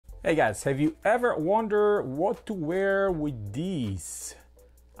Hey guys, have you ever wondered what to wear with these?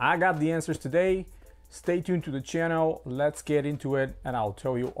 I got the answers today. Stay tuned to the channel. Let's get into it and I'll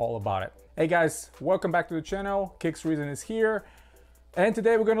tell you all about it. Hey guys, welcome back to the channel. Kicks Reason is here. And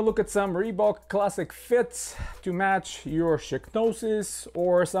today we're gonna look at some Reebok Classic fits to match your Shiknosis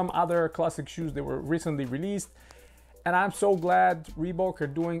or some other classic shoes that were recently released. And I'm so glad Reebok are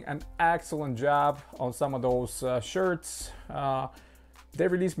doing an excellent job on some of those shirts. They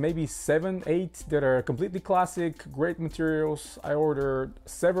released maybe 7, 8 that are completely classic, great materials. I ordered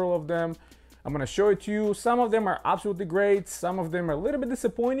several of them. I'm gonna show it to you. Some of them are absolutely great. Some of them are a little bit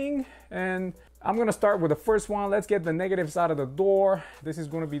disappointing. And I'm gonna start with the first one. Let's get the negatives out of the door. This is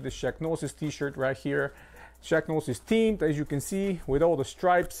gonna be the Shiknosis t-shirt right here. Shiknosis themed, as you can see, with all the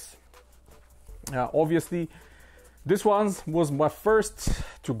stripes. Obviously, this one was my first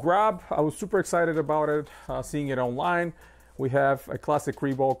to grab. I was super excited about it, seeing it online. We have a classic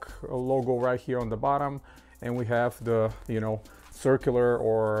Reebok logo right here on the bottom, and we have the, circular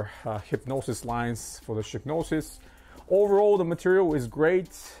or hypnosis lines for the Shiknosis. Overall, the material is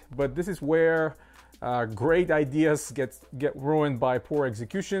great, but this is where great ideas get ruined by poor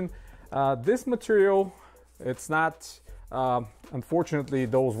execution. This material, it's not, unfortunately,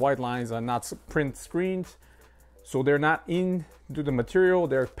 those white lines are not print screened, so they're not into the material,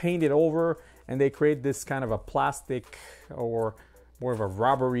 they're painted over, and they create this kind of a plastic or more of a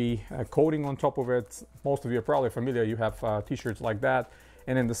rubbery coating on top of it. Most of you are probably familiar, you have t-shirts like that.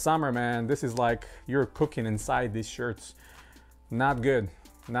 And in the summer, man, this is like you're cooking inside these shirts. Not good,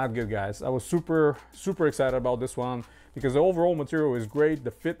 not good, guys. I was super excited about this one because the overall material is great,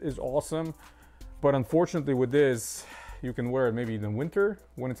 the fit is awesome. But unfortunately with this, you can wear it maybe in the winter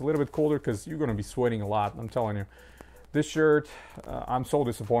when it's a little bit colder because you're gonna be sweating a lot, I'm telling you. This shirt, I'm so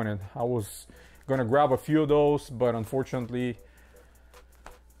disappointed. I was gonna grab a few of those, but unfortunately,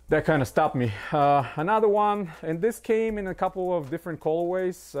 that kind of stopped me. Another one, and this came in a couple of different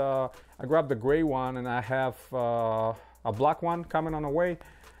colorways. I grabbed the gray one, and I have a black one coming on the way.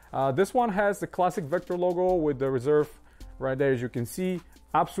 This one has the classic Vector logo with the reserve right there, as you can see.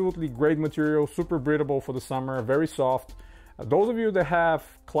 Absolutely great material, super breathable for the summer, very soft. Those of you that have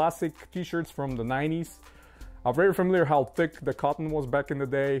classic t-shirts from the 90s, are very familiar how thick the cotton was back in the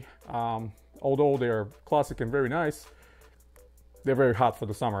day. Although they're classic and very nice, they're very hot for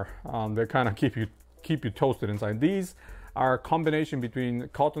the summer. They kind of keep you toasted inside. These are a combination between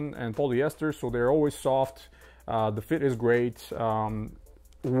cotton and polyester, so they're always soft. The fit is great. By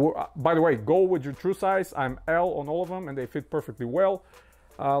the way, go with your true size. I'm L on all of them, and they fit perfectly well.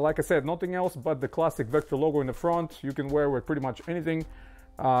 Like I said, nothing else but the classic Vector logo in the front. You can wear with pretty much anything.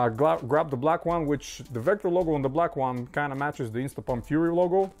 Grab the black one, which the Vector logo on the black one kind of matches the Instapump Fury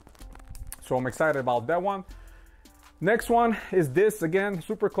logo. So I'm excited about that one. Next one is this, again,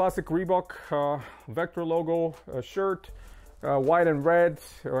 super classic Reebok Vector logo shirt, white and red,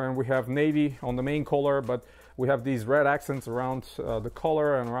 and we have navy on the main color, but we have these red accents around the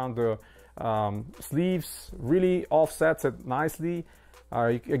collar and around the sleeves. Really offsets it nicely.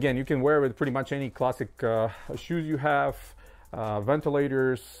 Again, you can wear it with pretty much any classic shoes you have.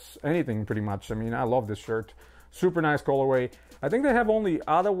 Ventilators, anything pretty much. I mean, I love this shirt. Super nice colorway. I think they have only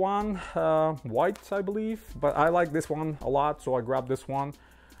other one, white, I believe, but I like this one a lot, so I grabbed this one.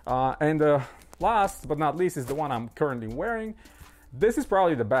 And last but not least is the one I'm currently wearing. This is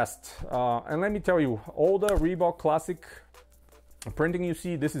probably the best. And let me tell you, all the Reebok Classic printing you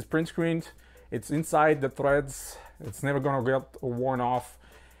see, this is print screened. It's inside the threads. It's never gonna get worn off.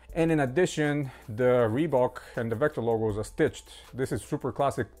 And in addition, the Reebok and the Vector logos are stitched. This is super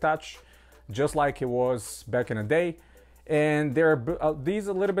classic touch, just like it was back in the day. And these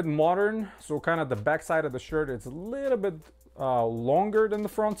are a little bit modern, so kind of the back side of the shirt is a little bit longer than the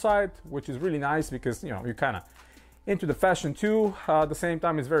front side, which is really nice because, you're kind of into the fashion too. At the same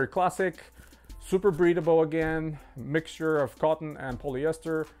time, it's very classic, super breathable again, mixture of cotton and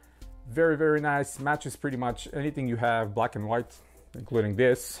polyester. Very nice, matches pretty much anything you have, black and white, including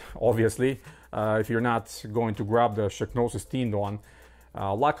this, obviously, if you're not going to grab the Shiknosis themed one.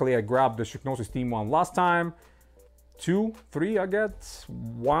 Luckily, I grabbed the Shiknosis themed one last time. 2, 3, I get.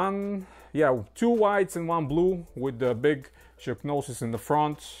 2 whites and 1 blue with the big Shiknosis in the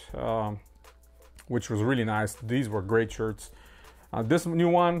front, which was really nice. These were great shirts. This new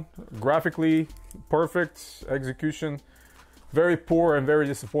one, graphically perfect, execution very poor and very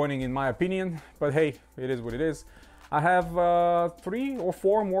disappointing in my opinion, but hey, it is what it is. I have 3 or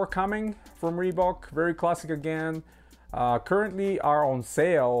 4 more coming from Reebok, very classic again. Currently are on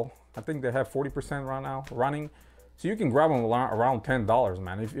sale. I think they have 40% right now running, so you can grab them around $10,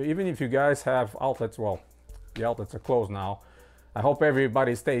 man. Even if you guys have outlets, well, the outlets are closed now. I hope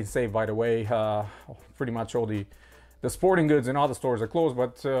everybody stays safe, by the way. Pretty much all the sporting goods and all the stores are closed,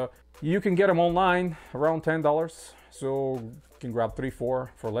 but you can get them online around $10. So you can grab 3-4 for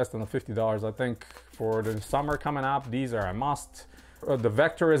less than $50. I think for the summer coming up, these are a must. The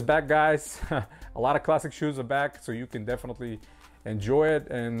Vector is back, guys. A lot of classic shoes are back, so you can definitely enjoy it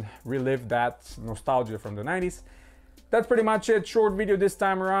and relive that nostalgia from the 90s. That's pretty much it. Short video this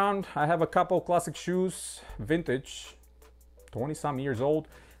time around. I have a couple classic shoes, vintage, 20-some years old,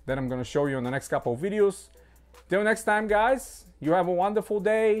 that I'm gonna show you in the next couple of videos. Till next time, guys, you have a wonderful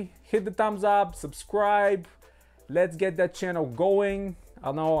day. Hit the thumbs up, subscribe. Let's get that channel going.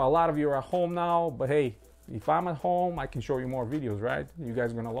 I know a lot of you are at home now, but hey, if I'm at home, I can show you more videos, right? You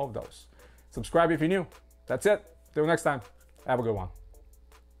guys are gonna love those. Subscribe if you're new. That's it. Till next time, have a good one.